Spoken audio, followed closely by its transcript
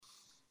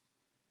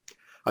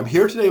I'm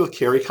here today with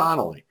Carrie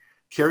Connolly.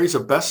 Carrie's a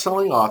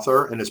best-selling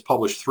author and has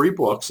published 3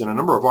 books and a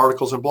number of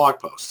articles and blog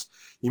posts.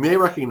 You may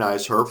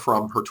recognize her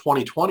from her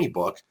 2020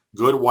 book,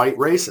 Good White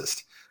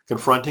Racist: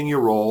 Confronting Your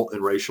Role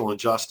in Racial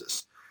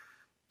Injustice.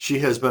 She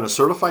has been a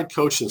certified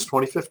coach since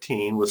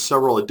 2015 with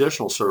several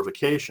additional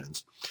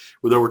certifications.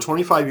 With over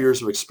 25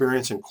 years of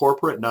experience in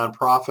corporate,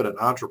 nonprofit, and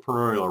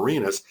entrepreneurial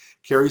arenas,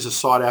 Carrie's a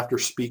sought-after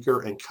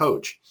speaker and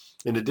coach.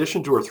 In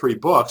addition to her 3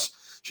 books,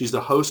 she's the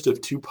host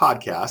of 2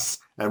 podcasts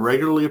and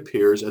regularly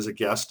appears as a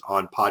guest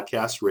on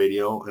podcasts,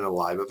 radio, and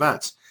live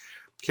events.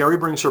 Carrie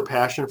brings her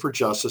passion for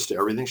justice to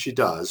everything she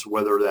does,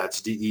 whether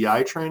that's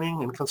DEI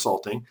training and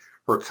consulting,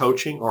 her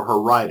coaching, or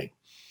her writing.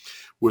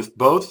 With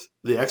both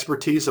the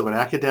expertise of an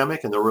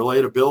academic and the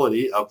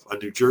relatability of a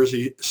New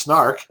Jersey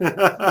snark,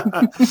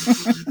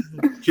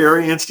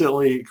 Carrie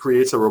instantly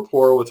creates a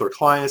rapport with her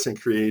clients and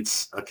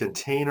creates a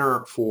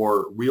container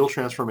for real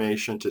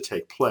transformation to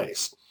take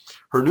place.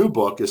 Her new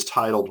book is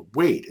titled,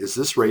 Wait, Is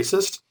This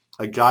Racist?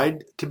 A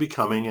Guide to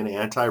Becoming an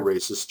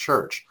Anti-Racist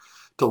Church.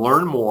 To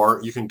learn more,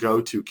 you can go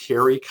to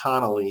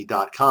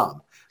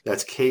carrieconnelly.com.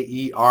 That's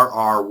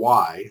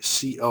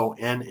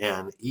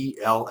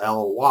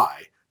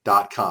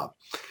KERRYCONNELLY.com.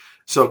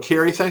 So,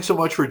 Carrie, thanks so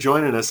much for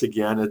joining us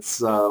again.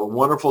 It's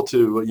wonderful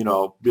to,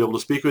 be able to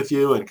speak with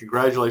you, and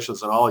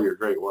congratulations on all your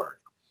great work.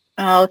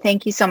 Oh,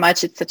 thank you so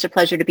much. It's such a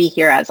pleasure to be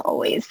here as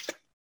always.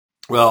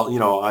 Well,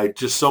 I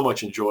just so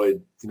much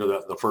enjoyed,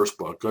 the first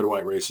book, Good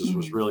White Racist,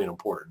 was really an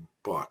important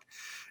book.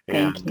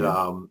 And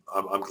I'm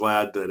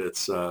glad that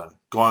it's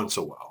gone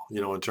so well,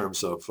 in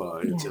terms of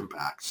its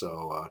impact.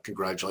 So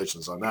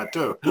congratulations on that,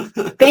 too.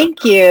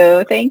 Thank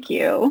you. Thank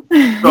you.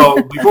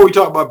 So before we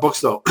talk about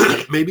books, though,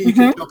 maybe you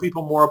can tell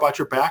people more about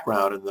your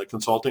background and the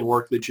consulting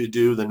work that you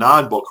do, the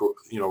non-book,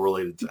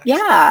 related things.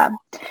 Yeah.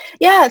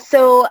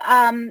 So,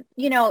 I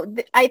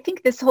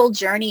think this whole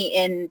journey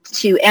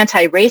into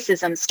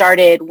anti-racism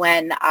started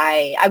when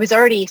I was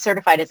already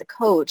certified as a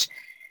coach.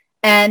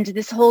 And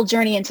this whole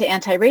journey into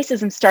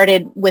anti-racism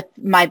started with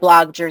my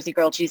blog, Jersey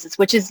Girl Jesus,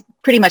 which is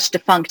pretty much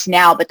defunct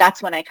now, but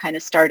that's when I kind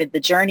of started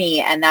the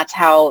journey. And that's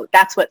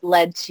what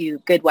led to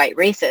Good White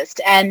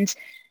Racist. And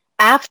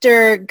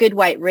after Good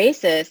White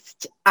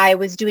Racist, I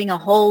was doing a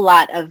whole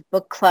lot of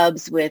book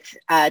clubs with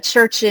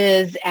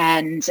churches,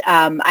 and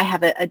I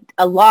have a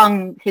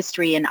long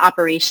history in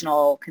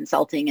operational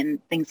consulting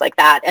and things like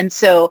that. And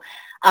so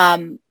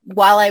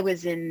while I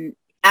was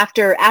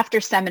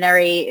after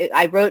seminary,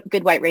 I wrote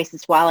Good White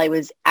Racist while I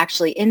was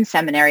actually in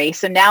seminary.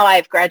 So now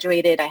I've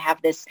graduated. I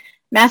have this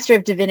Master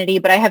of Divinity,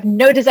 but I have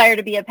no desire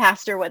to be a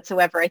pastor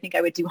whatsoever. I think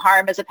I would do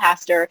harm as a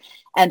pastor.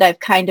 And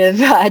I've kind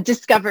of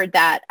discovered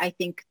that I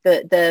think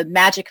the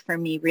magic for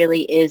me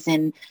really is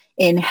in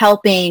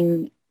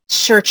helping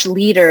church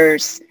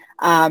leaders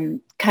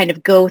kind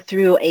of go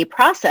through a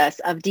process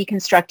of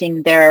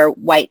deconstructing their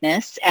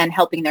whiteness and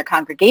helping their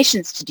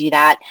congregations to do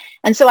that.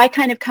 And so I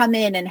kind of come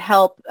in and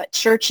help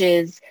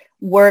churches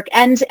work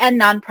and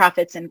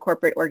nonprofits and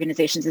corporate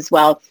organizations as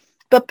well,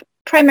 but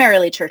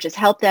primarily churches,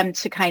 help them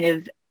to kind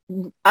of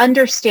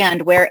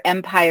understand where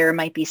empire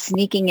might be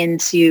sneaking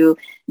into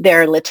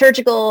their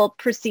liturgical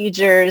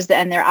procedures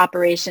and their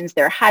operations,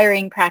 their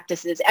hiring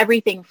practices,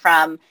 everything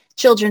from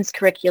children's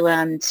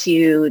curriculum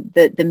to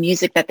the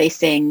music that they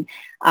sing.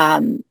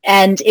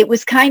 And it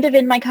was kind of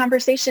in my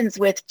conversations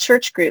with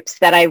church groups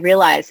that I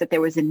realized that there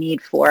was a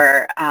need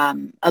for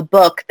a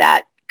book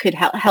that could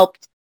help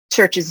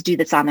churches do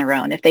this on their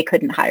own if they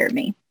couldn't hire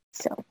me.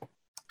 So.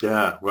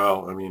 Yeah,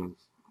 well, I mean,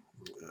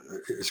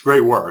 it's great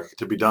work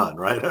to be done,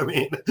 right? I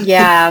mean,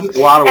 yeah, a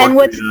lot of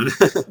work to be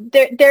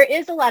done. there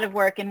is a lot of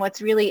work, and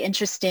what's really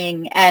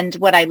interesting and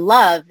what I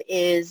love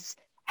is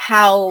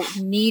how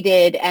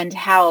needed and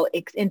how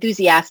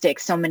enthusiastic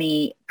so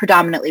many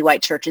predominantly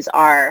white churches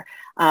are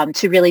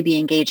to really be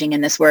engaging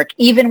in this work,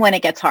 even when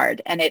it gets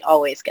hard, and it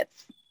always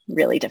gets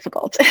really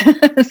difficult.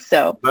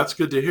 So that's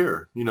good to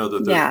hear,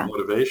 that there's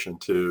motivation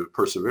to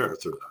persevere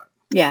through that.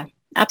 Yeah,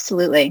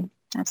 absolutely.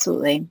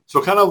 Absolutely.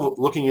 So kind of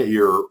looking at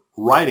your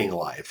writing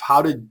life, how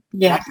did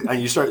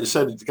you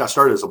said it got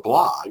started as a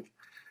blog.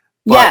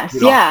 But,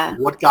 yes.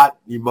 What got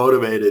you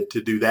motivated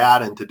to do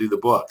that and to do the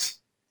books?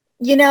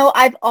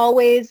 I've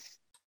always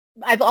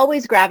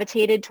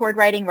gravitated toward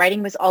writing.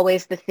 Writing was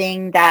always the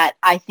thing that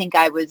I think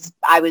I was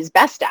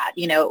best at.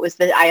 It was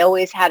I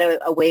always had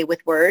a way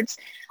with words.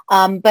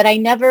 But I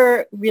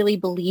never really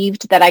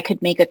believed that I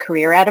could make a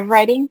career out of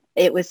writing.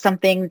 It was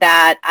something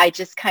that I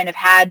just kind of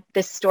had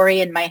this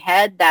story in my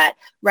head that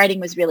writing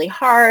was really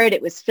hard.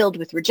 It was filled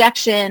with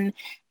rejection.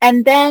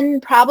 And then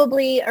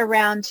probably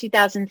around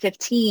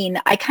 2015,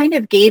 I kind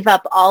of gave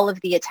up all of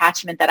the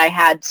attachment that I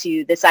had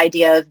to this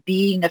idea of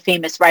being a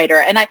famous writer.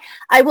 And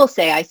I will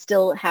say I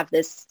still have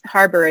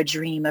harbor a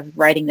dream of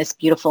writing this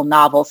beautiful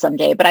novel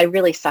someday, but I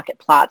really suck at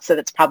plot, so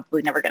that's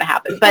probably never going to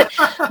happen. But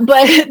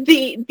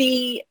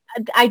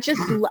I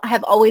just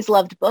have always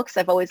loved books.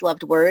 I've always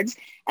loved words.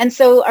 And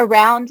so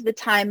around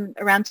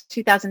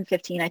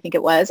 2015, I think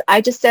it was,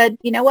 I just said,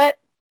 you know what?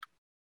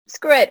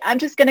 screw it. I'm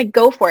just going to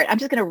go for it. I'm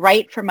just going to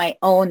write for my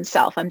own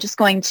self. I'm just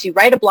going to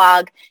write a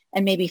blog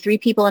and maybe 3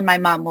 people and my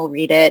mom will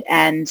read it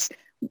and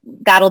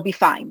that'll be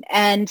fine.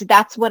 And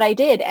that's what I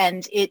did.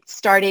 And it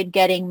started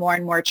getting more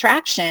and more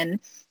traction.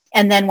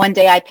 And then one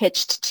day I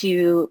pitched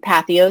to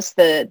Pathos,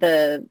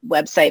 the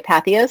website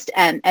Pathos,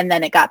 and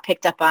then it got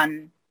picked up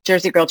on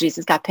Jersey Girl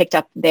Jesus got picked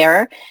up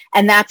there.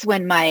 And that's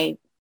when my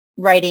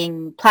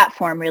writing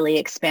platform really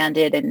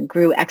expanded and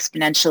grew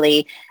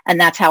exponentially. And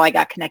that's how I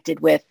got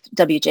connected with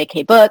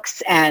WJK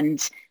Books.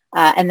 And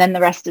then the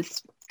rest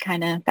is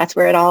that's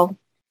where it all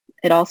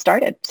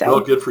started. So well,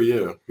 good for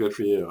you. Good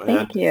for you.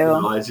 Thank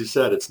you. As you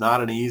said, it's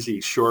not an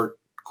easy, short,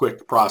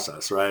 quick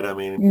process, right? I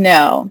mean,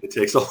 no, it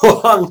takes a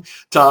long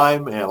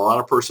time and a lot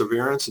of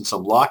perseverance and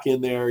some luck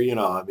in there,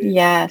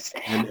 Yes.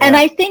 And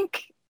I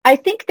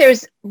think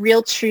there's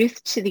real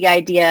truth to the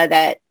idea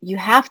that you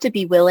have to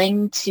be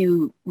willing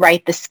to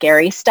write the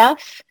scary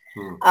stuff.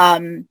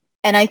 And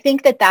I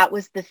think that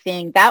was the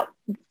thing that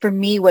for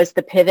me was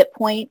the pivot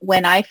point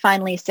when I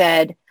finally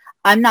said,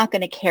 I'm not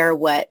going to care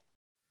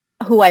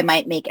who I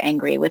might make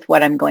angry with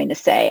what I'm going to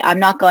say. I'm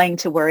not going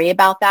to worry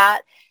about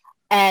that.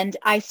 And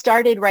I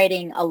started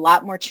writing a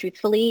lot more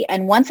truthfully.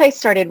 And once I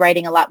started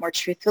writing a lot more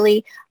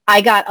truthfully,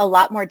 I got a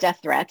lot more death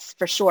threats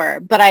for sure.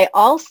 But I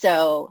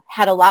also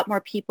had a lot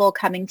more people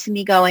coming to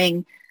me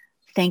going,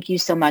 thank you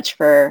so much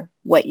for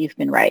what you've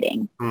been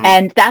writing.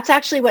 And that's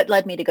actually what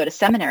led me to go to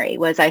seminary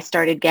was I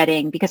started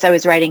getting, because I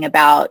was writing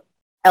about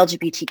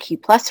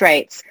LGBTQ plus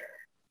rights,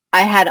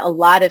 I had a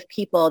lot of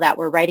people that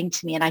were writing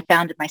to me and I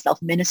found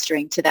myself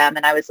ministering to them.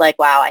 And I was like,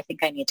 wow, I think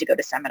I need to go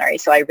to seminary.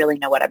 So I really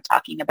know what I'm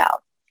talking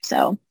about.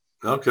 So.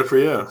 Oh, good for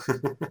you.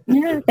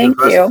 Yeah, thank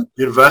you.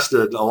 You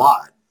invested a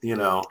lot,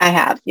 I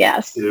have,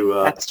 yes.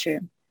 That's true.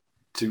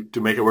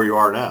 To make it where you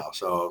are now.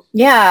 So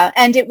yeah,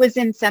 and it was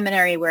in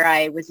seminary where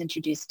I was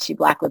introduced to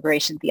Black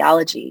liberation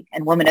theology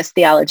and womanist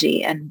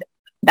theology, and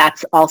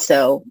that's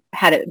also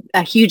had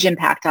a huge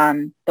impact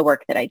on the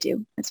work that I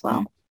do as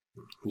well.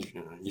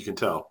 You can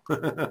tell.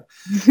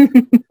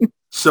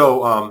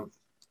 So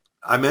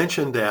I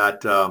mentioned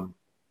that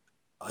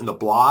in the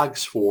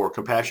blogs for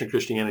Compassion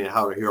Christianity and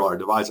How to Heal Our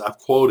Divides, I've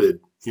quoted,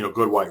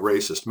 Good White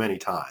Racist many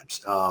times.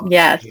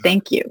 Yes,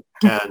 thank you.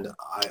 And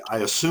I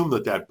assume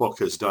that book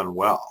has done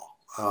well.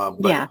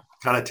 But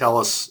kind of tell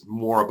us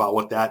more about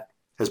what that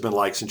has been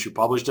like since you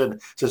published it,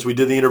 and since we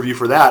did the interview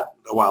for that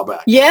a while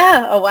back.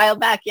 Yeah, a while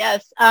back,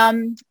 yes.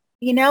 I've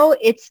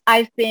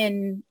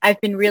been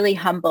really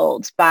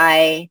humbled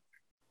by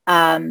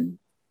the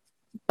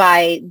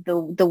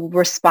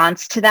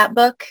response to that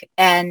book.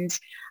 And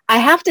I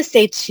have to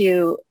say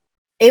too,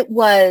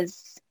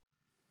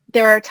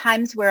 there are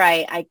times where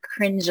I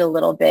cringe a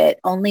little bit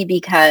only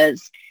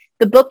because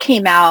the book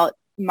came out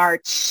in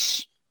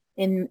March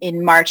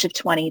of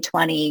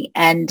 2020.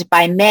 And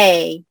by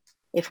May,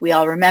 if we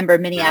all remember,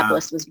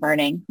 Minneapolis was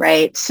burning,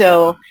 right?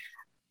 So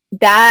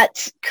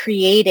that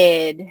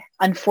created,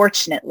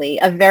 unfortunately,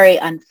 a very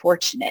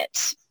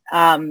unfortunate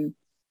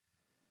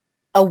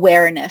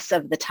awareness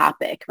of the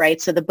topic, right?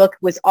 So the book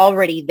was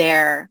already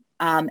there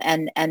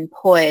and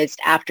poised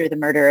after the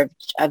murder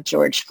of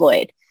George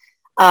Floyd.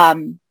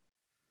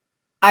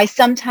 I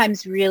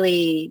sometimes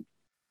really,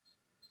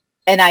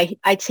 and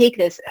I take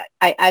this,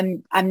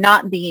 I'm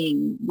not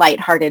being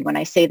lighthearted when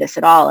I say this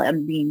at all.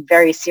 I'm being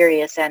very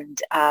serious,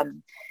 and I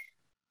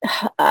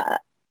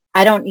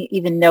don't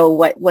even know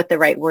what the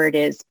right word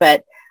is,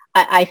 but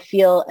I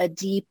feel a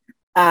deep,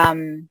 I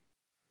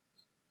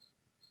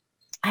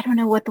don't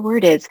know what the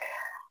word is,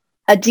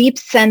 a deep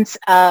sense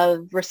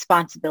of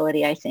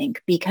responsibility, I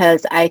think,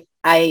 because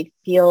I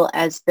feel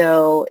as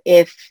though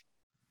if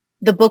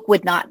the book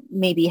would not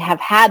maybe have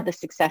had the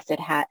success it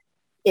had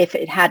if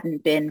it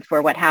hadn't been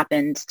for what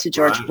happened to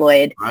George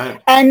Floyd.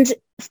 Right. And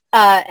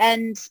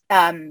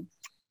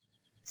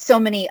so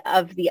many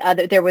of the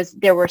other, there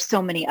were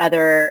so many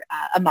other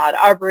Ahmaud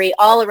Arbery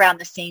all around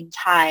the same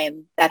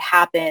time that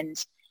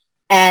happened.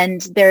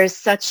 And there's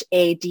such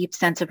a deep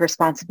sense of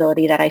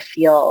responsibility that I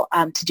feel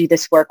to do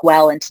this work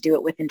well and to do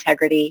it with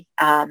integrity.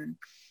 So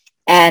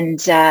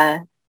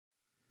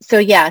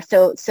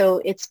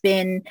it's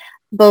been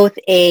both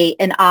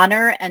an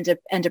honor and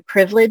a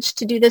privilege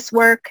to do this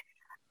work,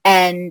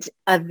 and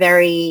a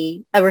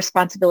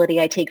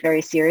responsibility I take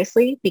very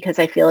seriously, because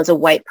I feel as a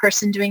white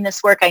person doing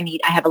this work, I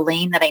have a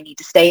lane that I need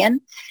to stay in.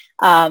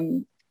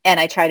 And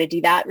I try to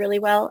do that really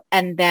well.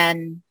 And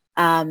then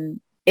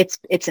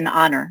it's an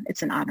honor.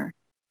 It's an honor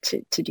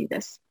to do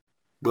this.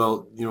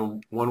 Well,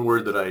 one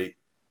word that I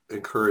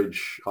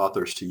encourage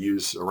authors to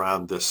use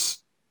around this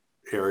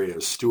area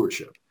is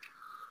stewardship.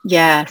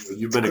 Yes.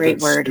 You've been a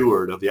good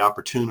steward of the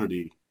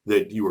opportunity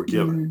that you were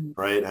given,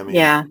 right? I mean,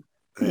 yeah.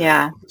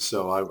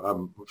 So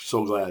I'm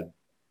so glad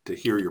to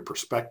hear your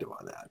perspective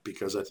on that,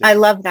 because I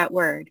love that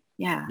word.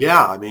 Yeah.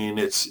 Yeah. I mean,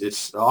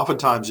 it's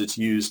oftentimes it's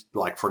used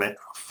like for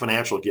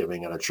financial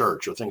giving at a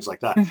church or things like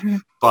that. Mm-hmm.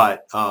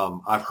 But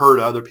I've heard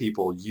other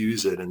people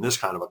use it in this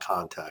kind of a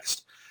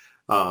context.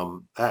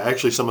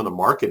 Actually, some of the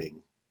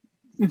marketing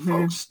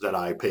folks that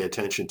I pay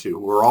attention to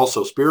who are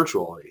also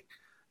spiritually,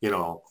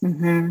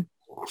 mm-hmm.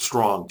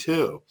 strong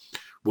too,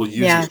 will use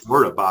Yes. this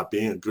word about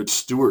being a good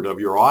steward of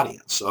your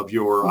audience, of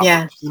your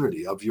Yes.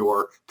 opportunity, of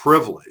your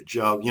privilege,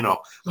 of,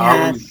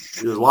 however, Yes.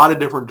 there's a lot of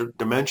different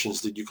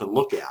dimensions that you can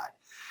look at.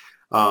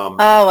 Oh,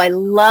 I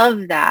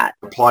love that.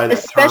 Apply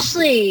that term.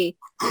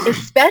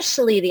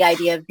 Especially the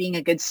idea of being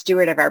a good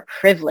steward of our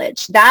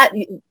privilege. That,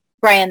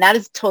 Brian, that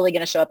is totally going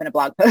to show up in a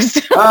blog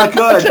post.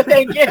 Good. So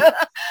thank you.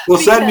 Well,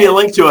 send me a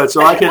link to it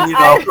so I can,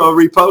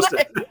 repost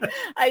it.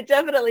 I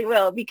definitely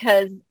will,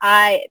 because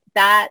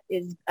that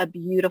is a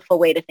beautiful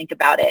way to think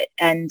about it.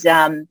 And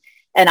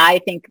I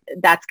think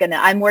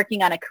I'm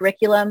working on a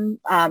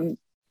curriculum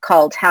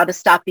called How to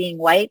Stop Being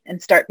White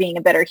and Start Being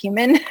a Better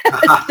Human.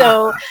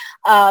 So,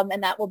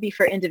 and that will be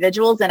for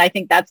individuals. And I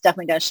think that's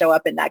definitely going to show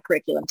up in that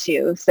curriculum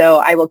too. So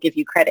I will give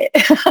you credit.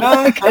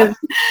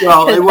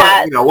 Well,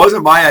 it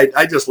wasn't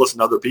I just listen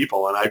to other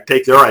people and I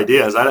take their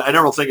ideas. I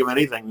never think of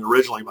anything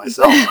originally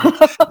myself.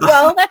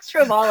 Well, that's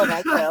true of all of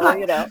us,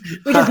 though.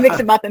 We just mix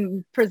them up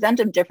and present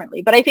them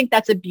differently. But I think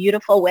that's a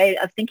beautiful way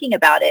of thinking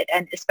about it,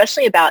 and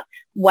especially about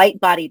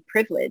white-bodied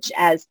privilege,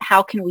 as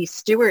how can we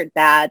steward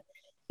that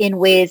in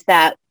ways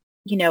that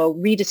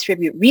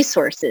redistribute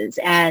resources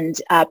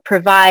and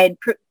provide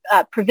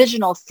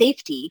provisional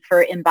safety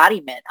for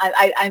embodiment.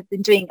 I've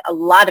been doing a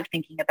lot of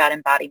thinking about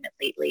embodiment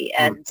lately,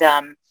 and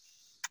I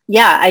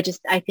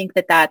think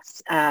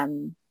that's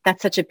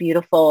such a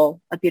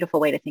beautiful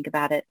way to think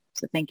about it.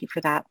 So thank you for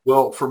that.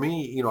 Well, for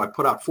me, I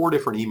put out 4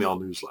 different email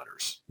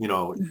newsletters.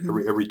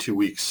 Every 2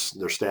 weeks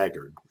they're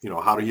staggered.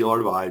 How to Heal Our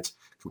Divides,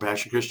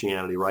 Compassion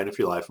Christianity, Writing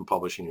for Your Life, and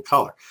Publishing in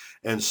Color.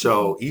 And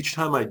so each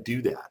time I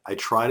do that, I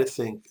try to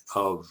think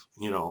of,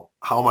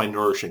 how am I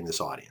nourishing this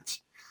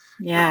audience?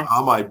 Yeah.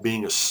 How am I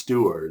being a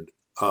steward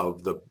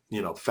of the,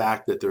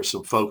 fact that there's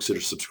some folks that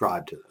are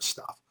subscribed to this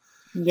stuff?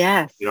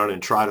 Yes.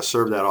 And try to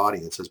serve that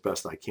audience as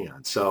best I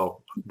can.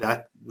 So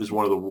that was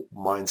one of the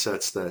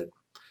mindsets that,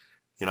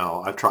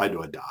 I've tried to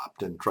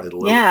adopt and try to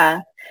live.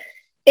 Yeah.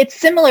 It's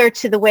similar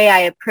to the way I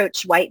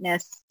approach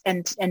whiteness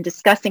and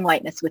discussing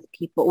whiteness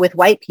with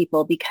white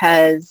people,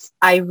 because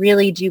I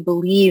really do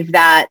believe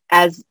that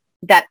as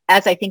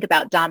I think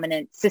about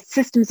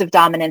systems of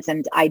dominance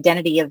and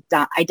identities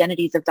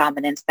of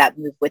dominance that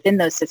move within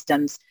those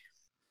systems,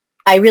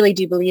 I really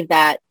do believe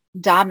that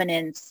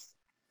dominance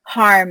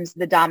harms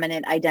the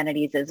dominant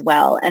identities as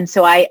well. And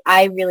so I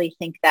really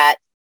think that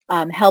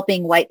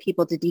helping white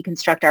people to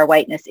deconstruct our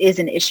whiteness is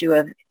an issue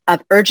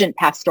of urgent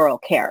pastoral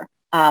care.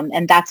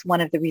 And that's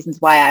one of the reasons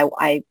why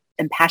I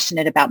am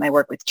passionate about my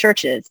work with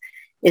churches,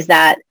 is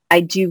that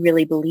I do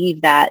really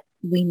believe that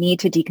we need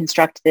to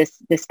deconstruct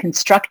this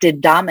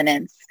constructed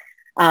dominance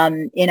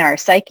in our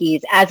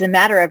psyches as a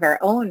matter of our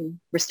own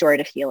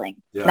restorative healing,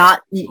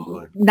 not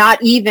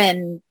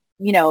even,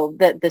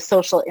 the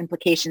social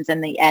implications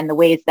and the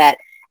ways that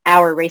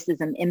our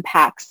racism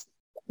impacts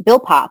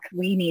BIPOC.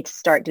 We need to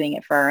start doing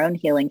it for our own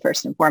healing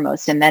first and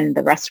foremost, and then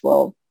the rest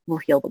will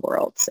heal the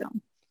world.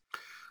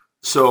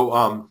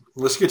 So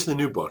let's get to the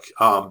new book.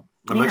 I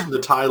mentioned the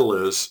title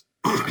is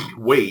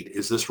Wait,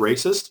 Is This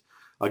Racist?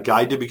 A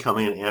Guide to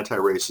Becoming an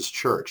Anti-Racist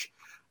Church.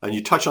 And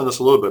you touched on this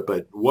a little bit,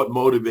 but what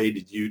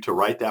motivated you to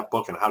write that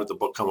book, and how did the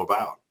book come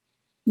about?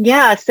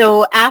 Yeah,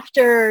 so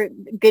after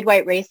Good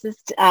White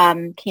Racist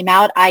came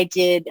out, I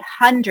did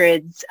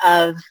hundreds,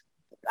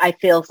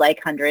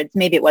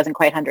 maybe it wasn't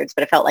quite hundreds,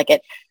 but it felt like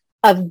it,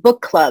 of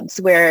book clubs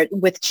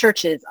with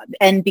churches.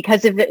 And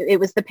because it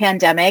was the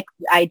pandemic,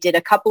 I did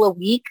a couple a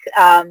week,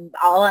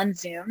 all on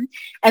Zoom,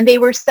 and they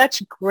were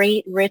such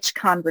great, rich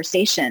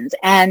conversations.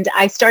 And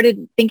I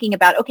started thinking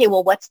about, okay,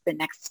 well, what's the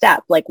next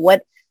step? Like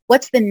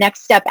what's the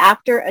next step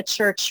after a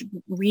church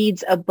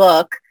reads a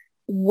book?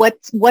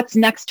 What's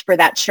next for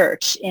that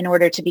church in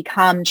order to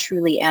become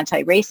truly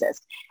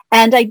anti-racist?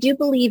 And I do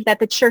believe that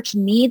the church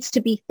needs to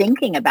be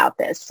thinking about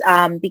this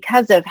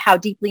because of how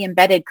deeply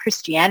embedded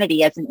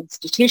Christianity as an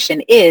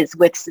institution is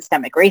with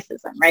systemic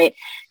racism, right?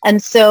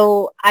 And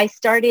so I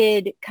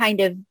started kind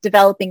of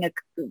developing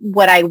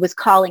what I was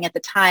calling at the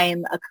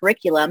time a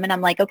curriculum. And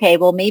I'm like, okay,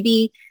 well,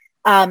 maybe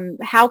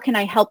how can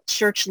I help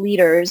church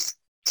leaders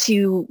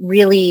to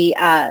really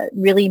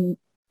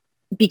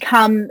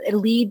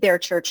lead their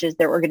churches,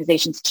 their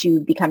organizations to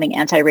becoming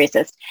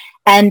anti-racist?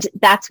 And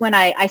that's when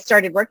I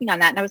started working on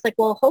that. And I was like,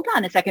 well, hold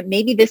on a second.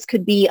 Maybe this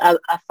could be a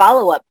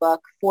follow-up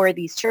book for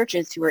these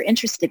churches who are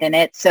interested in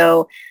it.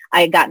 So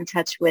I got in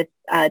touch with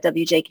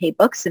WJK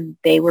Books, and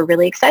they were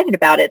really excited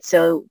about it.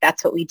 So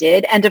that's what we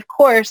did. And of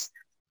course,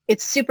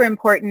 it's super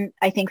important,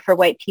 I think, for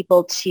white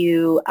people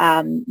to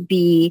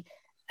be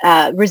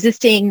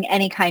resisting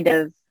any kind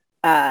of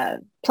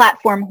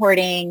platform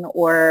hoarding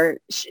or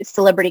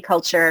celebrity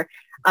culture,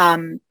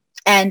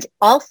 and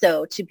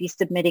also to be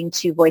submitting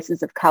to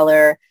voices of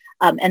color.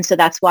 And so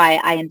that's why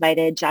I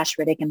invited Josh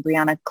Riddick and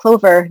Brianna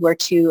Clover, who are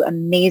 2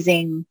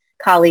 amazing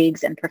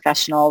colleagues and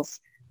professionals,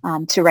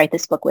 to write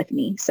this book with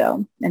me.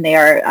 And they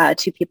are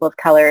 2 people of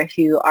color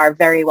who are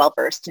very well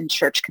versed in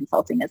church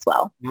consulting as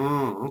well.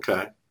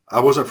 Okay. I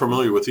wasn't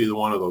familiar with either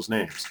one of those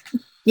names.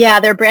 Yeah,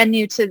 they're brand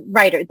new to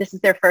writer. This is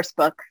their first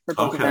book for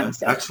both of them.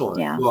 So, excellent.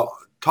 Yeah. Well,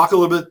 talk a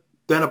little bit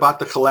been about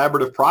the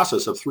collaborative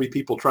process of three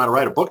people trying to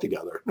write a book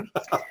together.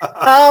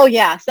 Oh,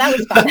 yes, that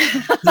was fun.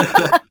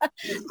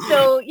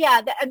 So,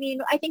 yeah, I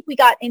mean, I think we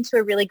got into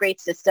a really great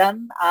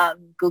system.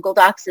 Google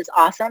Docs is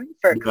awesome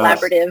for Yes.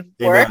 collaborative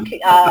work.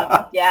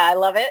 Yeah, I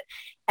love it.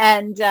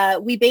 And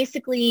we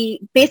basically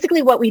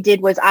what we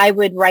did was I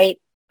would write,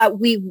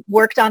 we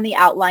worked on the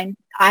outline.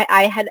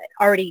 I had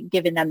already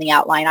given them the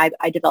outline.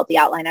 I developed the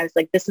outline. I was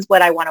like, this is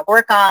what I want to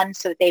work on,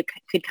 so that they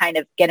could kind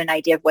of get an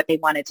idea of what they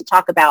wanted to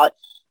talk about.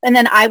 And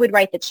then I would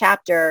write the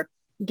chapter,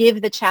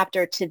 give the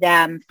chapter to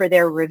them for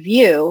their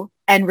review,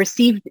 and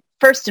receive,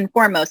 first and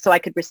foremost, so I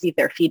could receive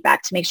their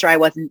feedback to make sure I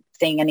wasn't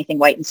saying anything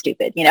white and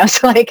stupid,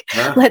 so like,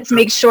 let's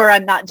make sure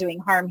I'm not doing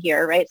harm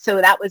here, right?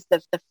 So that was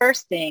the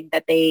first thing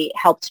that they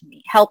helped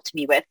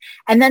me with.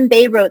 And then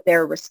they wrote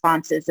their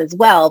responses as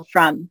well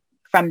from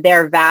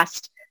their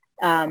vast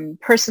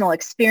personal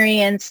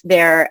experience,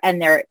 their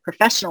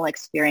professional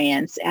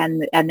experience,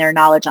 and their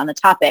knowledge on the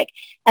topic.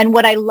 And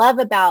what I love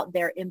about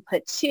their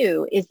input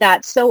too is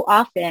that so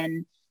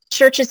often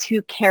churches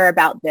who care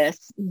about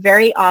this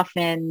very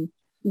often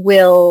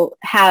will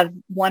have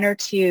one or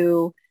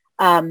two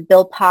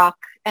BIPOC,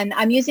 and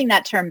I'm using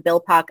that term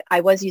BIPOC.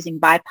 I was using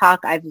BIPOC.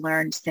 I've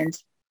learned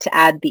since to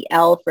add the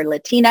L for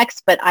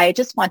Latinx, but I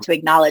just want to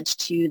acknowledge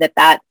too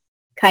that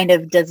kind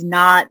of does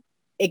not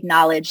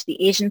acknowledge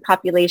the Asian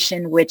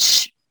population,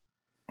 which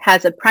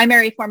has a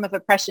primary form of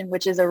oppression,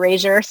 which is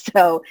erasure.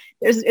 So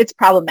it's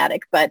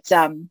problematic, but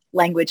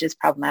language is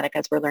problematic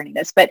as we're learning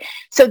this. But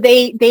so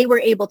they were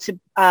able to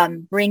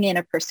bring in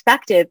a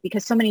perspective,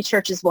 because so many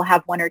churches will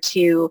have one or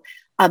two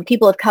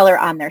people of color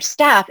on their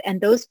staff, and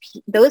those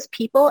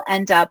people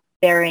end up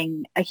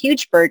bearing a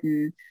huge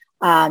burden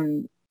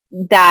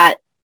that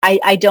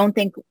I don't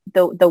think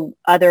the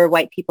other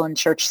white people in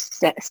church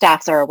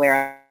staffs are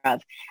aware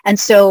of. And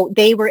so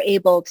they were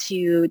able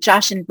to,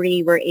 Josh and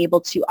Bree were able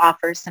to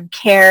offer some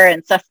care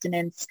and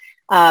sustenance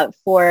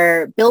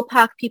for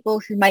BIPOC people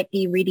who might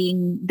be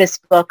reading this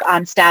book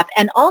on staff,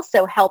 and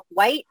also help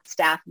white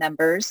staff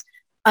members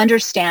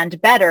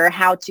understand better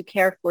how to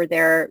care for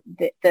the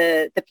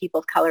people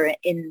of color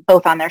in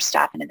both on their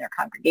staff and in their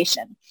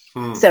congregation.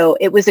 So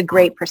it was a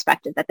great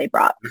perspective that they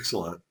brought.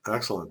 Excellent.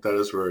 That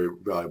is very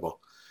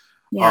valuable.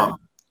 Yeah.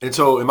 And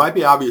so it might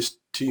be obvious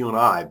to you and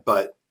I,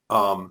 but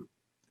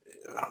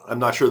I'm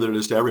not sure that it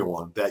is to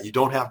everyone, that you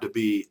don't have to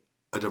be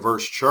a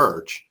diverse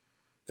church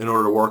in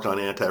order to work on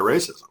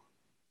anti-racism.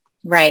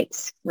 Right.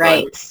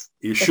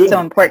 You shouldn't. It's so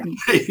important.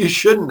 You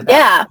shouldn't have,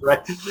 yeah.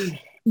 Right?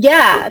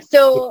 Yeah.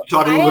 So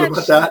talk a little bit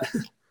about that.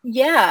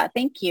 Yeah,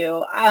 thank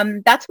you.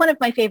 That's one of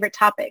my favorite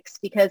topics,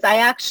 because I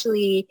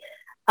actually,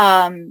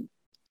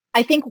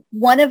 I think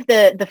one of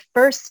the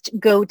first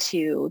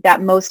go-to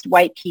that most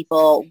white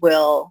people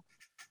will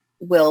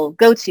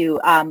go to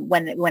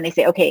when they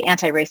say, okay,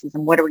 anti-racism,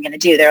 what are we going to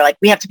do? They're like,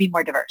 we have to be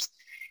more diverse.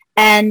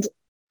 And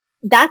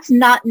that's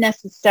not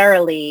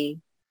necessarily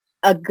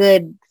a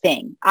good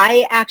thing.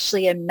 I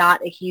actually am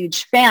not a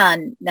huge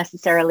fan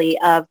necessarily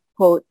of,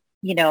 quote,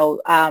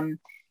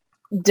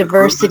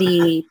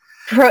 diversity,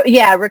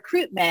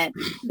 recruitment,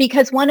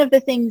 because one of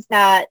the things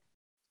that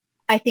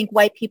I think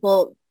white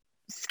people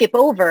skip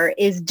over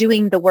is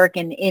doing the work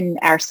in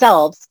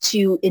ourselves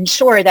to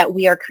ensure that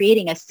we are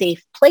creating a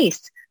safe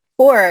place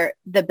for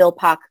the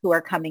BIPOC who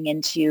are coming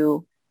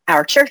into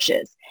our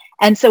churches.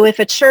 And so if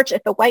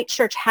a white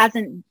church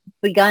hasn't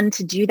begun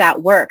to do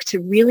that work, to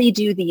really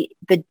do the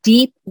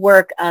deep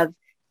work of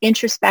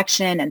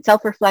introspection and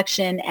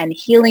self-reflection and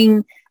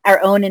healing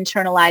our own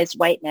internalized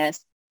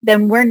whiteness,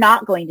 then we're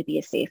not going to be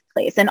a safe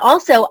place. And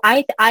also,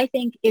 I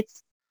think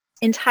it's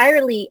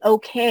entirely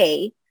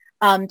okay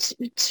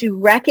to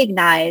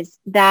recognize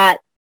that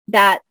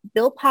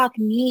BIPOC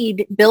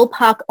need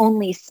BIPOC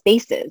only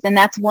spaces. And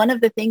that's one of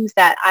the things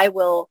that I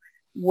will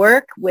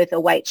work with a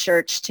white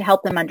church to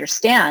help them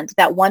understand,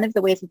 that one of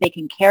the ways that they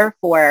can care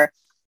for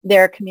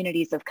their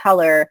communities of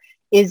color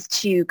is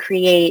to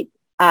create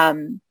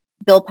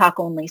BIPOC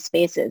only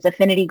spaces,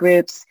 affinity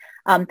groups,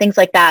 things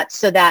like that,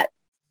 so that,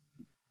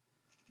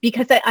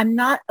 because I'm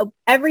not,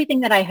 everything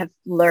that I have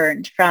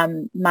learned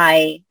from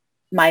my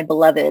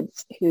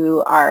beloveds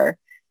who are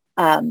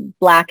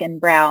Black and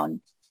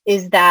brown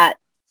is that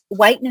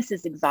whiteness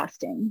is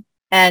exhausting,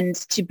 and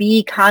to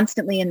be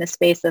constantly in the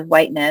space of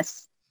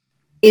whiteness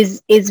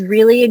is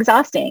really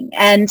exhausting.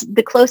 And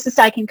the closest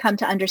I can come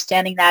to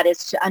understanding that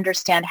is to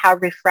understand how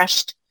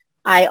refreshed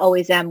I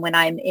always am when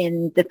I'm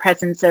in the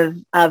presence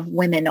of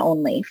women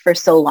only for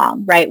so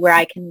long, right? Where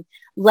I can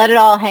let it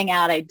all hang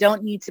out. I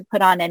don't need to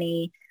put on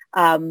any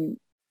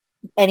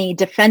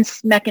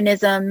defense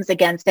mechanisms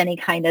against any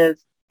kind of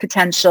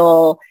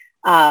potential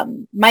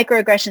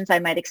microaggressions I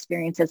might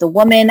experience as a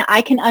woman.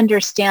 I can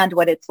understand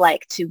what it's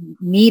like to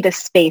need a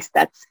space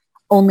that's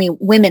only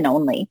women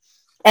only.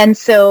 And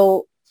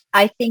so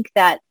I think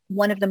that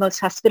one of the most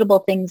hospitable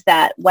things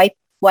that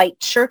white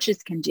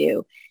churches can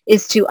do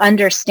is to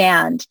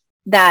understand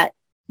that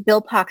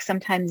BIPOC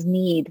sometimes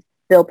need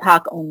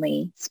BIPOC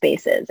only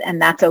spaces,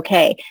 and that's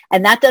okay.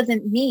 And that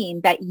doesn't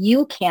mean that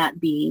you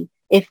can't be,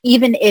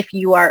 even if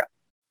you are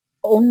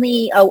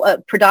only a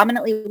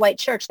predominantly white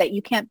church, that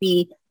you can't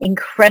be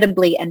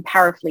incredibly and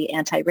powerfully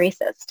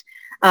anti-racist,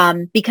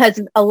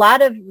 because a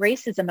lot of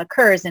racism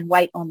occurs in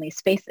white-only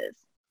spaces.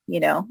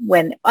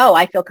 When,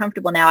 I feel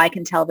comfortable now, I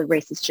can tell the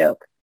racist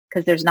joke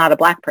because there's not a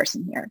black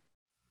person here,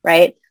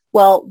 right?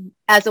 Well,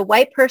 as a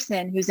white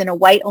person who's in a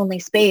white-only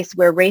space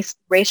where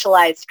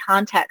racialized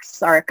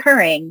contexts are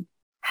occurring,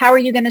 how are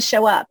you going to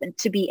show up and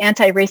to be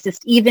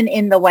anti-racist even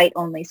in the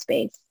white-only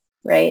space,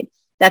 right?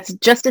 That's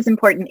just as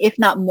important, if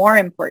not more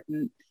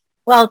important.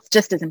 Well, it's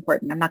just as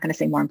important. I'm not going to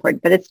say more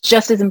important, but it's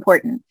just as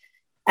important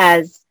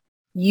as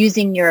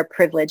using your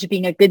privilege,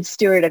 being a good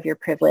steward of your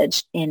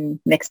privilege in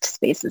mixed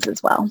spaces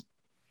as well.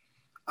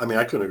 I mean,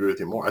 I couldn't agree with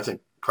you more. I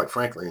think, quite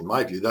frankly, in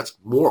my view, that's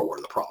more where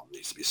the problem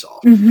needs to be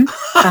solved.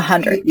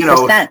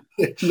 100%.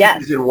 Yes.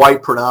 These in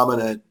white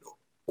predominant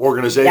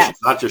organizations, Yes.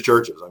 not just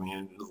churches. I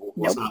mean,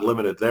 it's Nope. not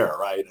limited there,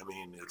 right? I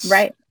mean, it's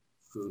right.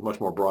 much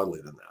more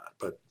broadly than that.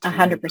 But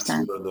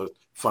 100%. The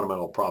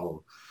fundamental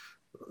problem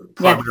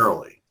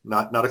primarily,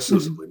 not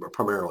exclusively, but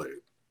primarily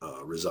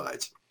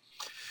resides.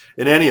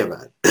 In any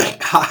event,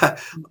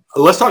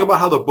 let's talk about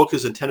how the book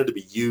is intended to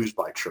be used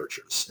by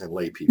churches and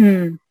lay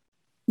people.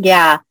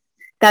 Yeah,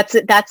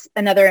 that's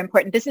another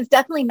important. This is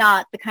definitely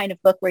not the kind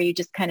of book where you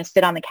just kind of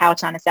sit on the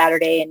couch on a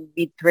Saturday and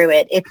read through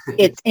it.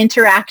 It's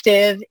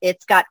interactive.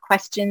 It's got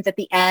questions at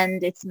the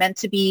end. It's meant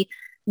to be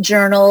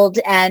journaled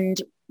and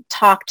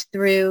talked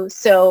through.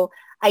 So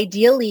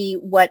ideally,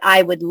 what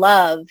I would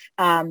love,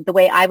 the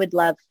way I would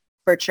love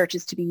for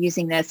churches to be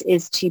using this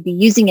is to be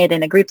using it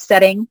in a group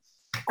setting,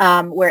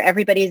 where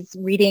everybody's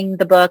reading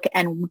the book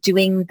and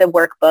doing the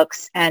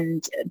workbooks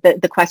and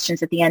the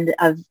questions at the end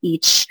of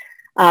each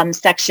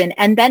section,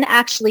 and then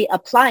actually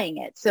applying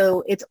it.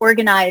 So it's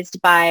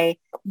organized by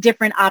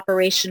different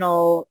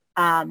operational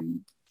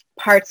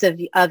parts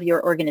of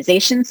your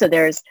organization. So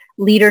there's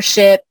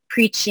leadership,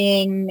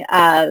 preaching,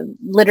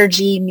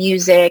 liturgy,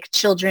 music,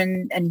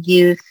 children and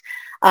youth,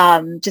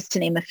 just to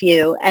name a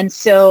few. And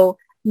so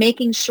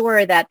making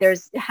sure that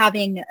there's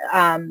having,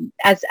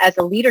 as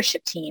a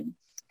leadership team,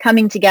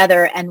 coming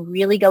together and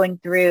really going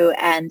through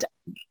and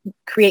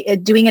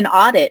doing an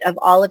audit of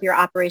all of your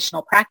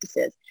operational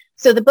practices.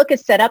 So the book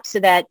is set up so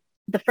that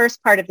the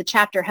first part of the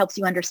chapter helps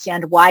you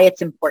understand why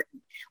it's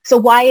important. So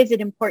why is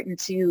it important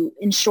to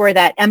ensure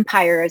that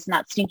empire is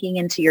not sneaking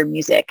into your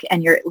music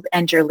and your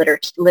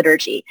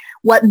liturgy?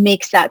 What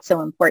makes that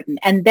so important?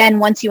 And then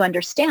once you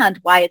understand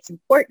why it's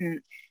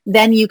important,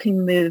 then you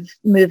can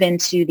move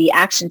into the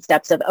action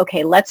steps of,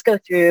 okay, let's go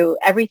through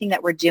everything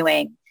that we're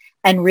doing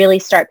and really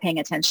start paying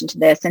attention to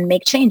this and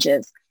make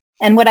changes.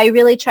 And what I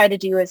really try to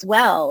do as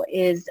well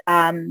is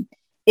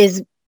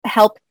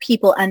help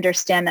people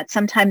understand that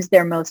sometimes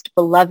their most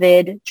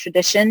beloved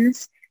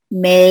traditions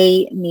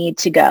may need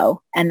to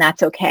go, and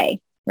that's okay,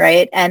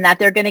 right? And that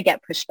they're going to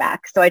get pushback.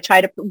 So I try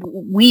to,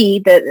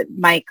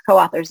 my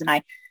co-authors and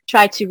I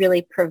try to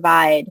really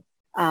provide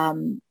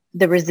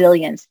the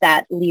resilience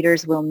that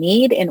leaders will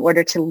need in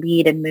order to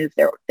lead and move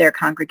their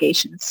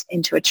congregations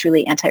into a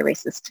truly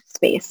anti-racist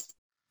space.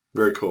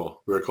 Very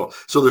cool. Very cool.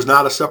 So there's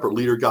not a separate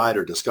leader guide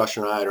or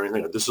discussion guide or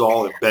anything. This is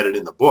all embedded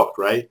in the book,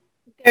 right?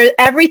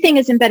 Everything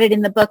is embedded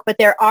in the book, but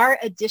there are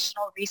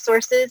additional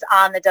resources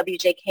on the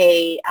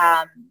WJK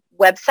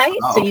website.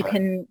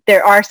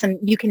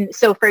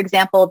 So for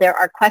example, there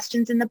are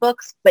questions in the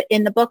books, but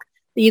in the book,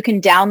 you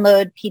can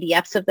download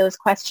PDFs of those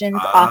questions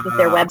off of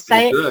their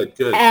website.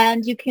 Good.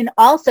 And you can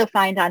also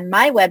find on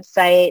my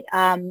website,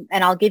 and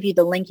I'll give you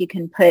the link you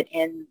can put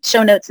in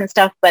show notes and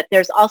stuff, but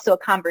there's also a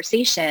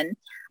conversation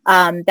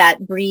that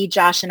Bree,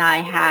 Josh, and I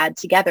had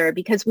together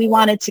because we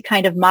wanted to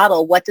kind of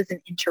model what does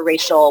an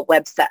interracial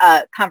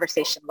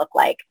conversation look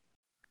like.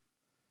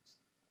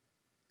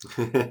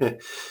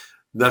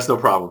 That's no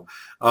problem.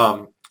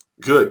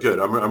 Good.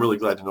 I'm really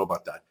glad to know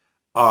about that.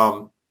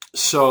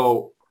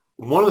 So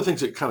one of the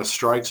things that kind of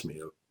strikes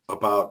me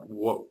about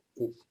what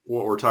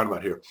we're talking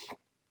about here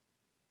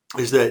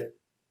is that,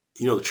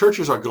 the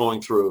churches are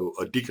going through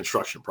a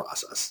deconstruction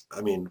process.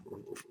 I mean,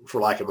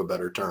 for lack of a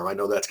better term, I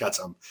know that's got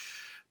some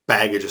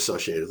baggage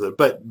associated with it,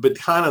 but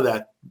kind of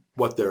that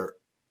what they're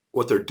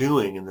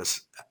doing in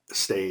this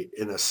state,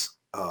 in this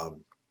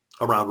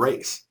around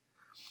race.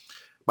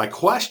 My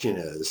question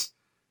is,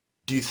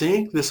 do you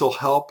think this will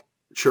help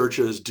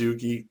churches do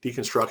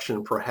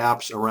deconstruction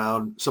perhaps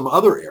around some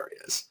other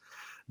areas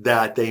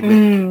that they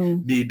may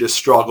need to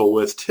struggle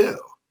with too?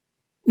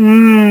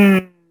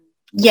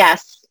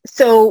 Yes.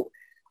 So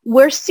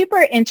we're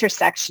super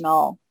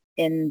intersectional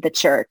in the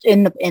church,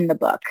 in the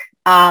book.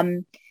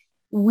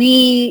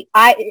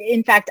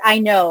 In fact, I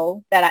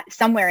know that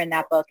somewhere in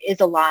that book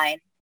is a line.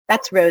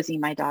 That's Rosie,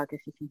 my dog,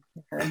 if you can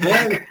hear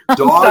her.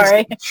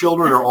 Dogs,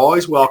 children are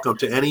always welcome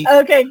to any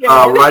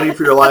Writing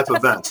for Your Life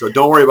event. So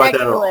don't worry about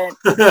that at all.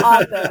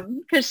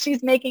 Awesome, because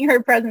she's making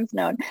her presence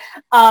known.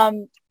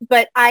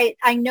 But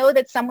I know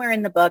that somewhere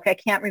in the book, I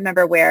can't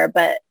remember where,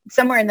 but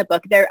somewhere in the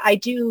book there, I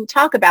do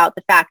talk about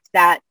the fact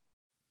that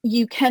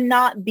you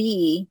cannot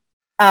be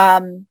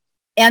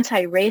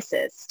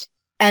anti-racist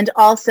and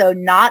also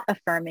not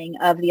affirming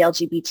of the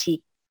LGBTQ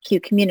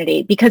LGBTQ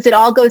community, because it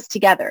all goes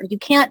together. You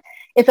can't,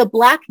 if a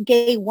Black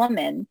gay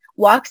woman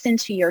walks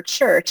into your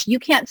church, you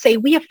can't say,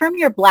 we affirm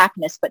your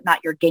Blackness, but not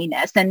your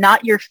gayness and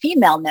not your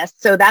femaleness.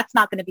 So that's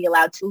not going to be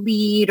allowed to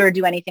lead or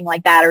do anything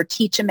like that or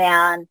teach a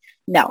man.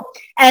 No.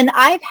 And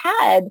I've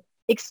had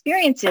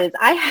experiences.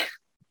 I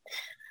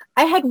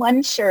had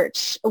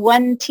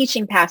one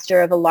teaching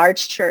pastor of a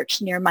large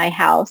church near my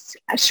house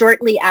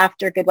shortly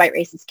after Good White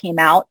Racist came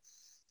out.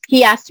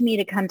 He asked me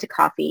to come to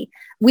coffee.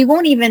 I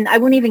won't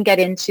even get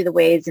into the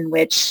ways in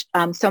which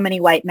so many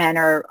white men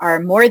are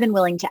more than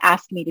willing to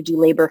ask me to do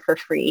labor for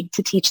free,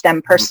 to teach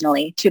them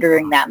personally,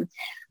 tutoring them.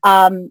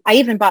 I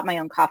even bought my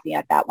own coffee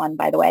at that one,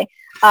 by the way.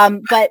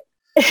 But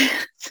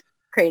it's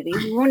crazy.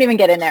 We won't even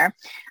get in there.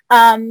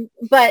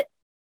 But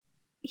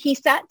he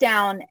sat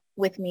down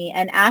with me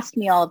and asked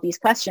me all of these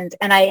questions.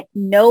 And I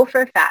know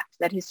for a fact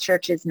that his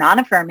church is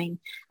non-affirming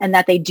and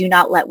that they do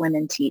not let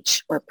women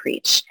teach or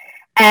preach.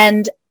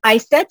 And I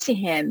said to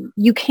him,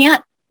 you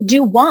can't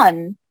do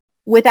one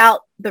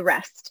without the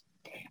rest.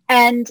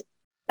 And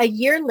a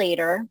year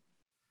later,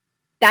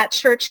 that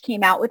church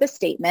came out with a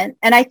statement.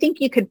 And I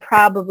think you could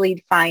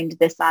probably find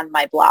this on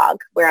my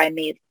blog where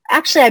their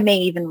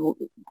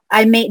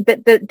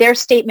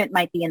statement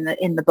might be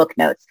in the book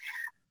notes.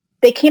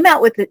 They came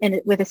out with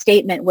a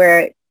statement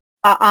where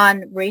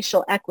on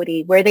racial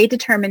equity, where they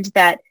determined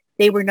that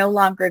they were no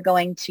longer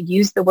going to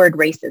use the word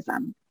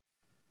racism.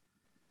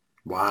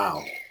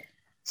 Wow.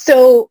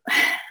 So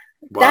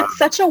that's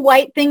such a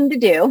white thing to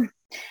do.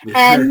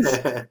 And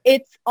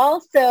it's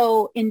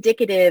also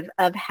indicative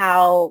of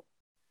how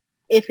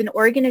if an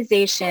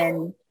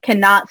organization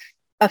cannot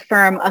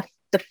affirm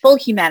the full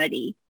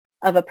humanity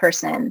of a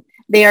person,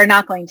 they are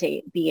not going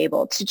to be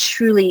able to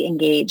truly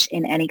engage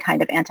in any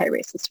kind of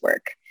anti-racist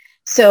work.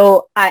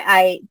 So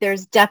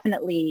there's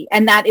definitely,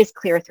 and that is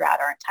clear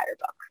throughout our entire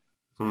book.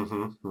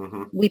 Mm-hmm,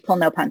 mm-hmm. We pull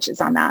no punches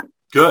on that.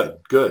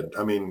 Good.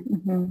 I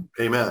mean,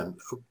 Amen.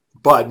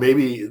 But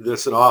maybe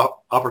there's an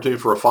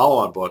opportunity for a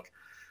follow-on book,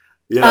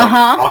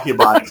 talking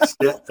about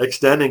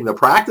extending the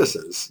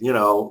practices,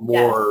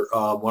 more,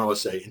 what do I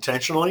say,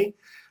 intentionally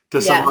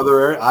to some other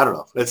area. I don't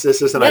know. It's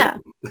just an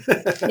idea.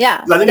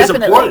 Yeah. I think it's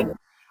important.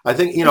 I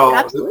think,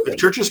 Absolutely. if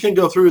churches can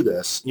go through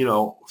this,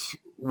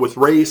 with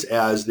race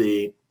as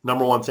the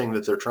number one thing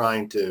that they're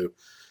trying to,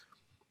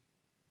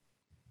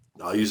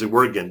 I'll use the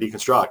word again,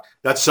 deconstruct.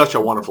 That's such a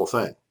wonderful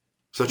thing,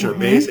 such an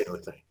amazing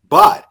thing.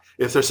 But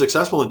if they're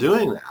successful in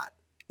doing that,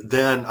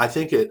 then I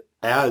think it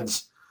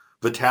adds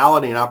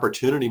vitality and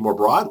opportunity more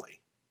broadly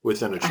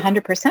within a church.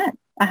 100%.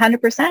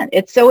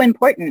 It's so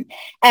important.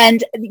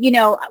 And,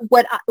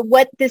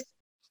 what this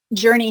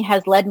journey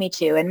has led me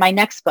to in my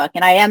next book,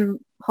 and I am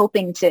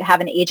hoping to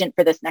have an agent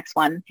for this next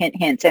one,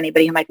 hint,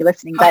 anybody who might be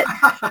listening, but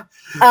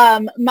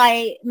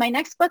my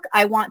next book,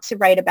 I want to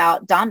write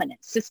about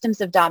dominance, systems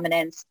of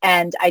dominance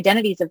and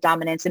identities of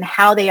dominance and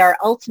how they are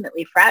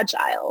ultimately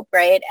fragile,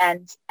 right?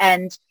 And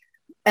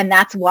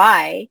that's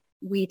why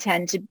we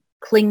tend to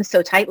cling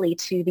so tightly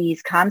to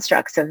these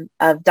constructs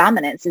of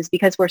dominance, is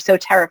because we're so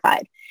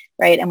terrified,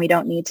 right? And we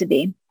don't need to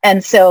be.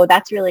 And so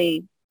that's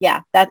really, I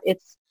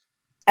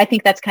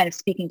think that's kind of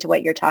speaking to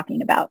what you're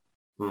talking about.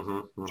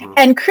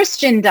 And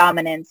Christian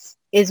dominance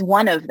is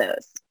one of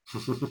those.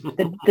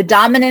 The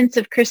dominance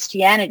of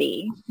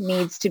Christianity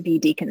needs to be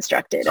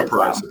deconstructed as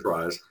well.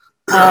 Surprise.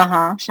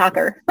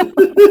 Shocker.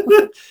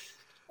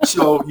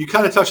 So you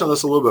kind of touched on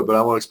this a little bit, but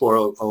I want to explore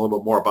a little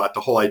bit more about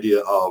the whole idea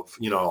of,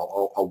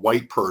 a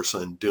white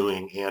person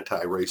doing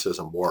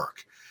anti-racism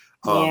work.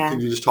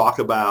 Can you just talk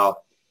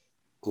about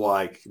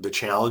like the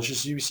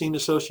challenges you've seen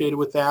associated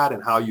with that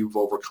and how you've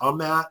overcome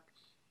that?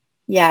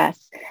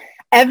 Yes.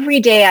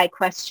 Every day I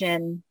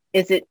question,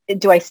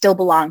 do I still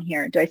belong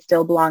here? Do I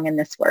still belong in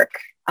this work?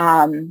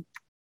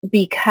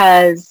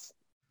 Because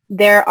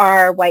there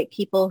are white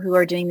people who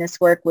are doing this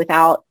work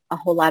without a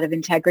whole lot of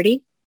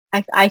integrity.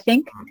 I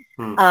think.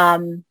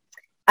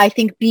 I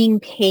think being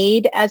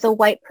paid as a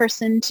white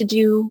person to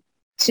do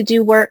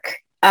work,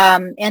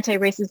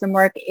 anti-racism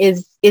work,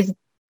 is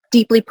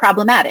deeply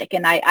problematic,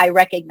 and I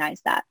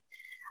recognize that.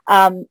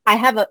 I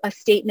have a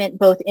statement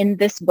both in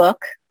this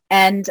book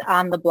and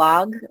on the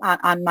blog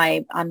on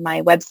my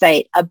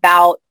website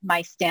about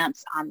my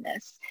stance on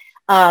this.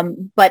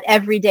 But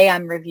every day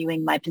I'm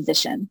reviewing my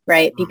position,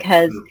 right?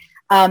 Because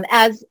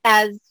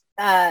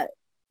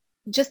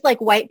just like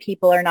white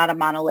people are not a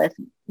monolith,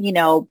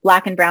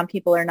 Black and brown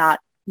people are not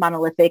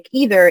monolithic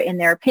either in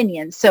their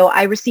opinions. So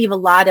I receive a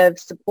lot of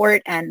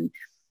support and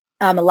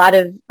a lot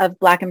of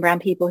Black and brown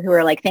people who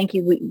are like, thank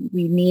you,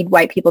 we need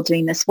white people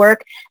doing this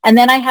work. And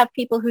then I have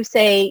people who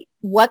say,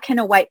 what can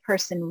a white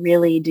person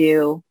really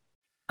do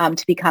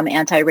to become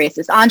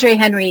anti-racist? Andre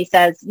Henry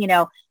says,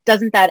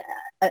 isn't that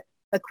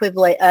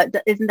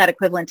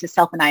equivalent to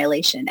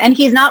self-annihilation? And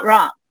he's not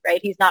wrong, right?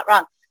 He's not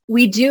wrong.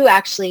 We do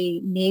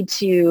actually need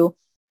to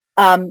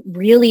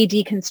really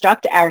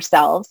deconstruct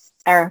ourselves,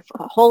 our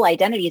whole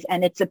identities,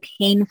 and it's a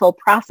painful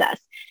process.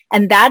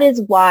 And that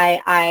is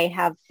why I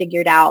have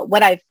figured out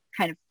what I've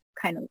kind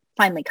of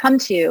finally come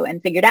to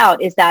and figured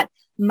out is that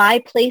my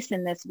place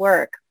in this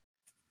work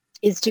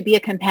is to be a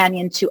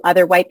companion to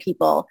other white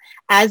people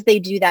as they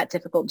do that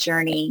difficult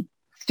journey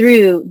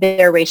through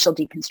their racial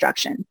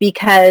deconstruction.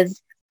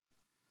 Because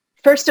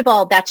first of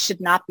all, that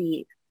should not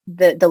be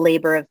the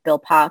labor of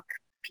BIPOC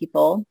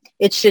people.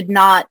 It should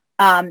not,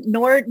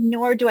 nor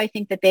do I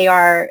think that they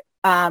are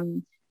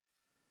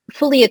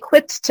fully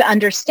equipped to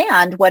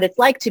understand what it's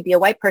like to be a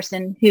white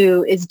person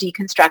who is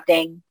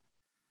deconstructing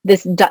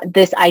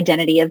this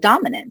identity of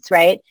dominance,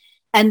 right?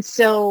 And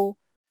so,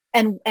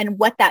 and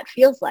what that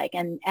feels like,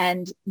 and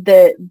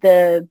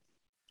the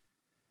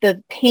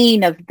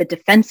pain of the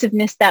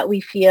defensiveness that we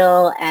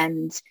feel,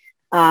 and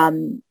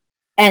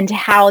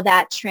how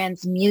that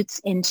transmutes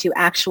into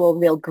actual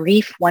real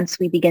grief once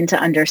we begin to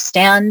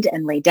understand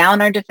and lay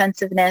down our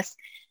defensiveness.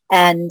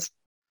 And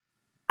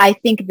I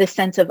think the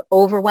sense of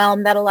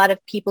overwhelm that a lot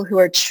of people who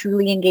are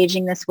truly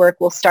engaging this work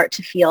will start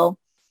to feel.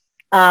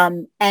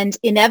 And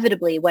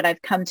inevitably, what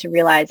I've come to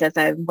realize as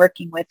I'm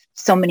working with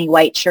so many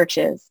white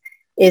churches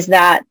is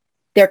that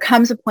there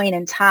comes a point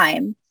in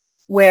time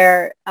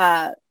where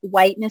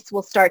whiteness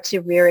will start to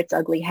rear its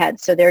ugly head.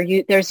 So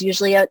there's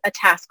usually a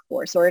task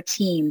force or a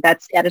team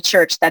that's at a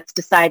church that's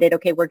decided,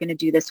 okay, we're going to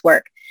do this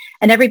work.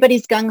 And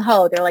everybody's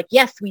gung-ho. They're like,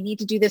 yes, we need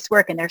to do this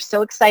work. And they're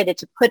so excited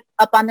to put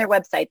up on their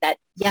website that,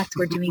 yes,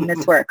 we're doing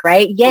this work,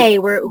 right? Yay,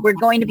 we're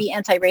going to be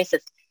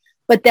anti-racist.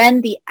 But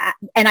then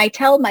and I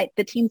tell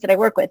the teams that I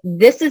work with,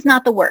 this is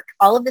not the work.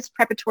 All of this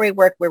preparatory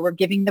work where we're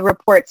giving the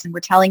reports and we're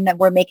telling them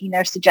we're making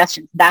their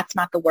suggestions, that's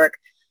not the work.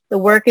 The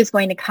work is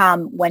going to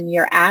come when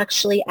you're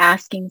actually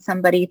asking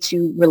somebody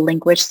to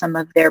relinquish some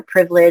of their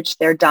privilege,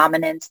 their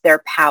dominance,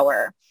 their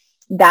power.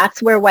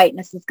 That's where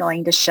whiteness is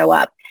going to show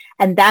up.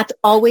 And that's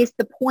always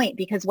the point,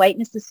 because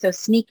whiteness is so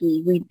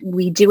sneaky.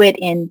 We do it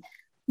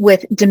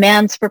with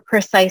demands for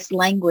precise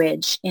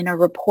language in a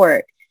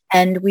report.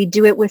 And we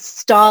do it with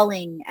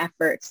stalling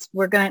efforts.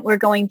 We're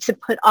going to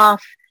put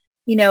off,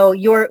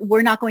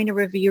 we're not going to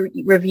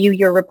review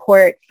your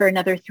report for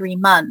another 3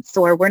 months,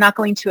 or we're not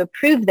going to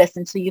approve this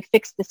until you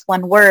fix this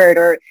one word.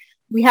 Or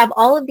we have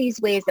all of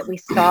these ways that we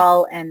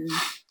stall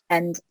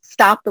and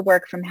stop the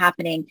work from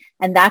happening.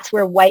 And that's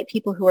where white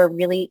people who are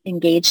really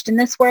engaged in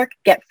this work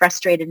get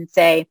frustrated and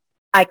say,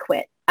 I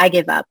quit. I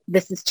give up.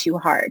 This is too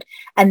hard.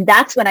 And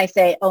that's when I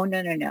say, oh,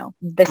 no.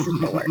 This is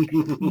the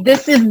work.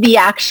 This is the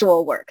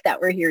actual work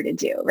that we're here to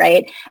do,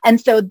 right? And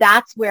so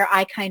that's where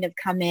I kind of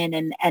come in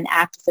and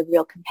act as a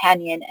real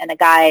companion and a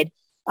guide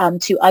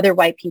to other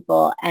white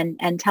people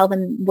and tell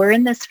them we're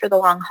in this for the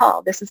long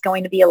haul. This is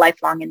going to be a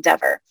lifelong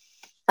endeavor.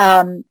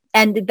 And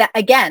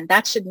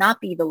that should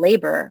not be the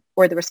labor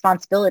or the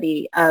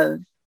responsibility of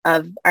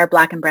our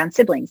Black and brown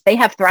siblings. They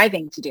have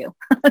thriving to do.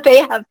 they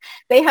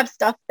have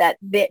stuff that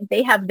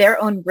they have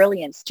their own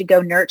brilliance to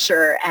go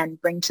nurture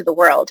and bring to the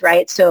world,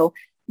 right? So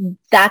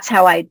that's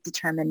how I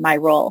determine my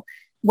role.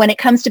 When it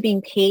comes to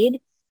being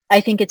paid, I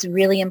think it's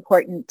really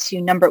important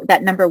to number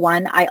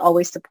one, I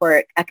always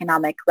support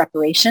economic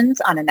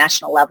reparations on a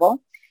national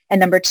level. And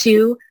number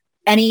two,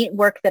 any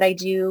work that I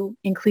do,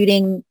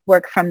 including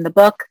work from the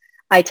book,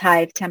 I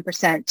tithe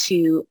 10%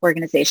 to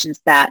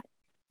organizations that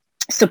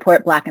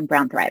support Black and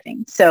brown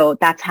thriving. So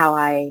that's how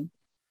I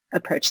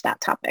approach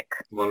that topic.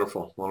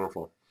 Wonderful.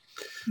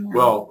 Yeah.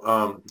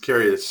 Well,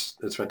 Carrie, it's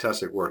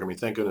fantastic work. I mean,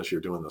 thank goodness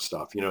you're doing this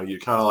stuff. You're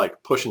kind of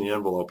like pushing the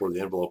envelope where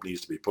the envelope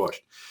needs to be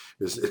pushed.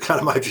 Is kind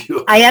of my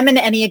view. I am an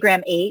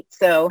Enneagram 8,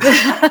 so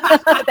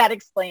that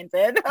explains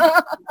it.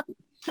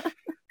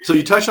 So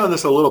you touched on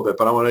this a little bit,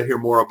 but I want to hear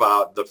more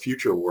about the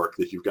future work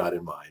that you've got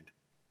in mind.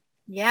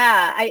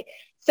 Yeah,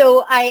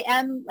 So I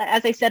am,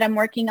 as I said, I'm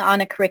working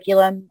on a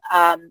curriculum.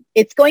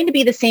 It's going to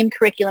be the same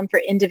curriculum for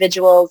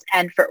individuals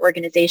and for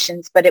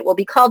organizations, but it will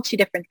be called two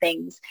different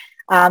things.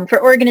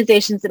 For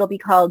organizations, it'll be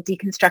called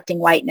Deconstructing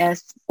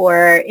Whiteness.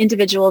 For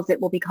individuals, it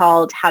will be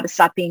called How to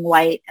Stop Being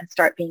White and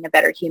Start Being a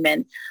Better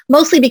Human.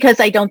 Mostly because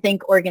I don't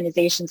think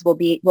organizations will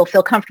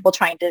feel comfortable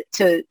trying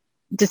to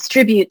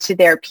distribute to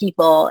their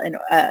people and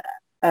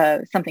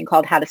something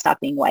called How to Stop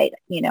Being White.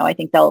 I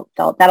think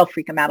that'll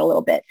freak them out a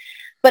little bit.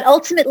 But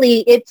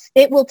ultimately,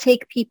 it will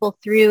take people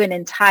through an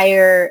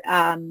entire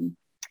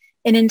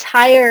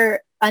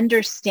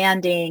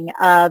understanding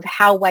of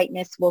how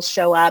whiteness will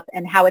show up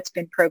and how it's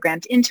been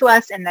programmed into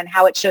us, and then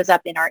how it shows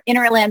up in our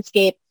inner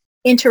landscape,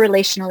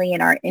 interrelationally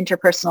in our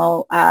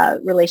interpersonal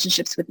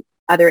relationships with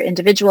other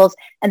individuals,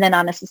 and then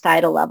on a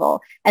societal level.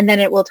 And then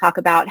it will talk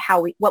about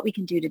what we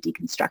can do to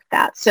deconstruct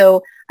that.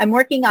 So I'm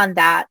working on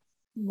that.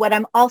 What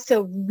I'm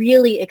also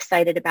really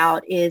excited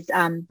about is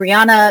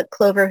Brianna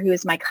Clover, who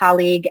is my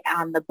colleague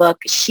on the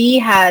book. She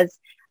has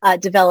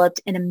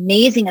developed an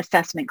amazing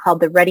assessment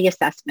called the Ready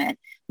Assessment,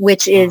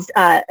 which is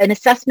an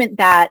assessment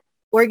that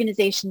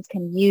organizations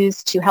can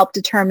use to help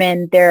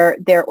determine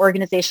their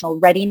organizational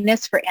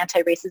readiness for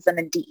anti-racism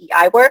and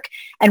DEI work.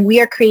 And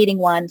we are creating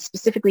one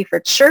specifically for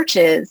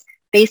churches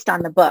based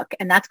on the book.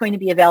 And that's going to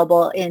be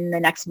available in the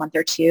next month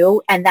or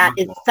two. And that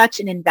is such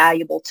an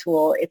invaluable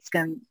tool. It's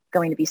going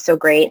to be so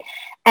great.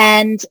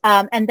 And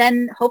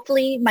then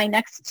hopefully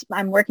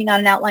I'm working on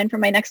an outline for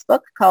my next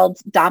book called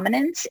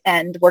Dominant,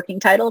 and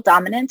working title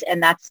Dominant.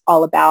 And that's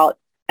all about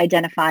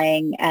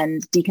identifying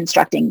and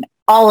deconstructing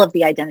all of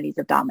the identities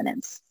of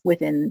dominance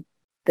within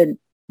the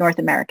North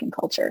American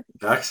culture.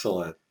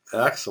 Excellent.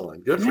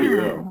 Excellent. Good for Yeah.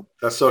 you.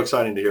 That's so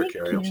exciting to hear, Thank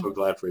Carrie. you. I'm so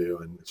glad for you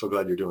and so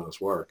glad you're doing this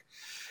work.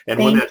 And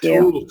when Thank that you.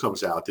 tool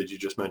comes out that you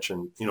just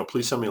mentioned,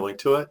 please send me a link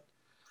to it.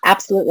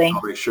 Absolutely.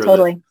 I'll make sure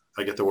Totally. that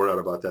I get the word out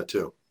about that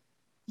too.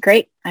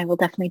 Great. I will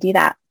definitely do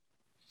that.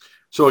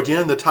 So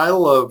again, the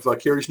title of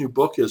Carrie's new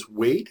book is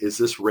Wait, Is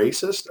This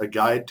Racist? A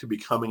Guide to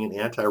Becoming an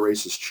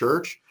Anti-Racist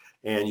Church.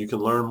 And you can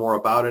learn more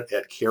about it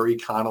at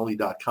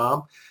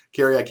carrieconnolly.com.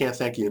 Carrie, I can't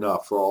thank you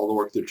enough for all the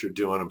work that you're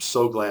doing. I'm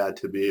so glad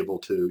to be able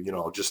to,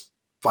 just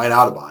find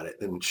out about it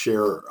and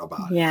share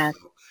about it. Yeah.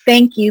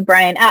 Thank you,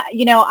 Brian.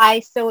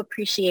 I so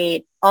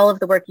appreciate all of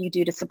the work you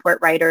do to support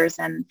writers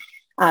and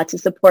to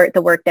support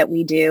the work that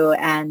we do.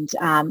 And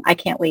I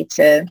can't wait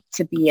to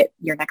be at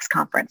your next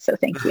conference. So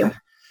thank you.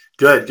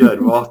 Good.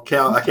 Well,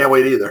 I can't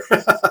wait either.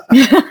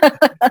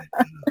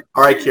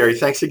 All right, Carrie,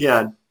 thanks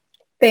again.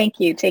 Thank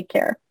you. Take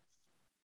care.